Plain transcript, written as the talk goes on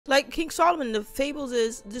Like King Solomon, the fables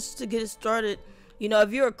is, just to get it started, you know,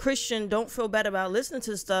 if you're a Christian, don't feel bad about listening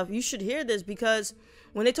to stuff. You should hear this, because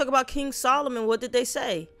when they talk about King Solomon, what did they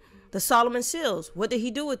say? The Solomon seals. What did he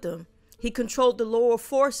do with them? He controlled the lower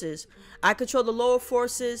forces. I control the lower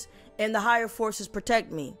forces, and the higher forces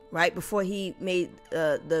protect me, right? Before he made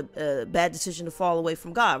the bad decision to fall away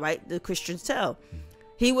from God, right? The Christians tell.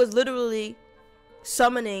 He was literally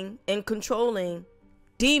summoning and controlling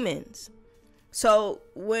demons. So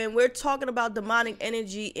when we're talking about demonic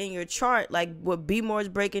energy in your chart, like what B More is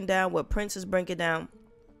breaking down, what Prince is breaking down,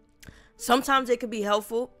 sometimes it can be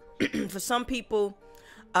helpful. For some people,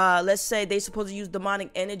 let's say they're supposed to use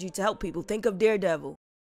demonic energy to help people. Think of Daredevil.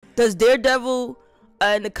 Does Daredevil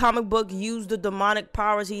in the comic book use the demonic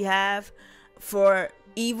powers he have for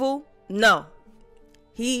evil? No.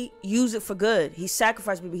 He used it for good. He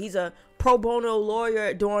sacrificed people. He's a pro bono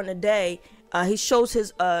lawyer during the day. He shows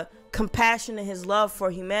his compassion and his love for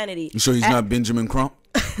humanity. You sure he's not Benjamin Crump?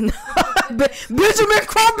 No, Benjamin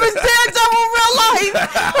Crump is Daredevil in real life.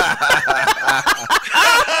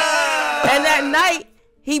 And at night,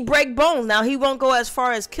 he break bones. Now, he won't go as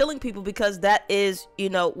far as killing people, because that is, you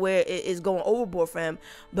know, where it is going overboard for him.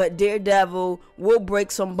 But Daredevil will break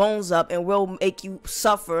some bones up and will make you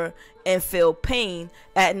suffer and feel pain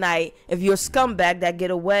at night if you're a scumbag that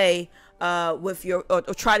get away with your, or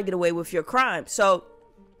try to get away with your crime. So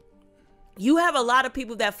you have a lot of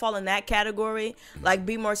people that fall in that category. Like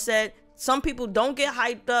B More said, some people don't get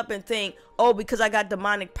hyped up and think, oh, because I got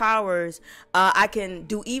demonic powers, I can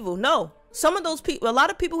do evil. No. Some of those people, a lot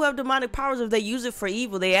of people who have demonic powers, if they use it for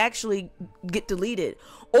evil, they actually get deleted.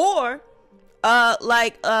 Or,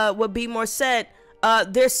 like what B More said,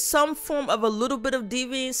 there's some form of a little bit of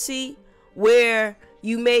deviancy where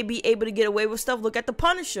you may be able to get away with stuff. Look at the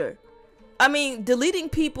Punisher. I mean, deleting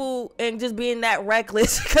people and just being that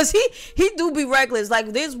reckless, because he do be reckless.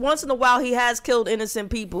 Like, there's once in a while he has killed innocent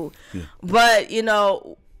people. Yeah. But, you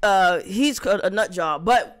know, he's a nut job.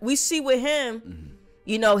 But we see with him,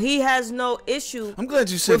 you know, he has no issue. I'm glad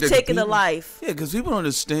you said with that, taking a life. Yeah, because people don't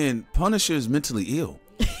understand Punisher is mentally ill.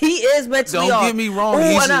 He is mentally ill. Don't get me wrong.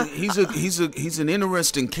 Ooh, he's an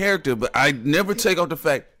interesting character, but I never take off the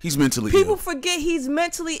fact he's mentally People ill. forget he's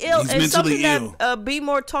mentally ill. He's and mentally something that B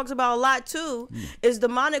More talks about a lot too is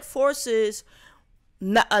demonic forces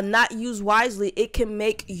not used wisely. It can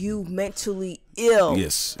make you mentally ill.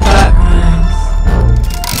 Yes.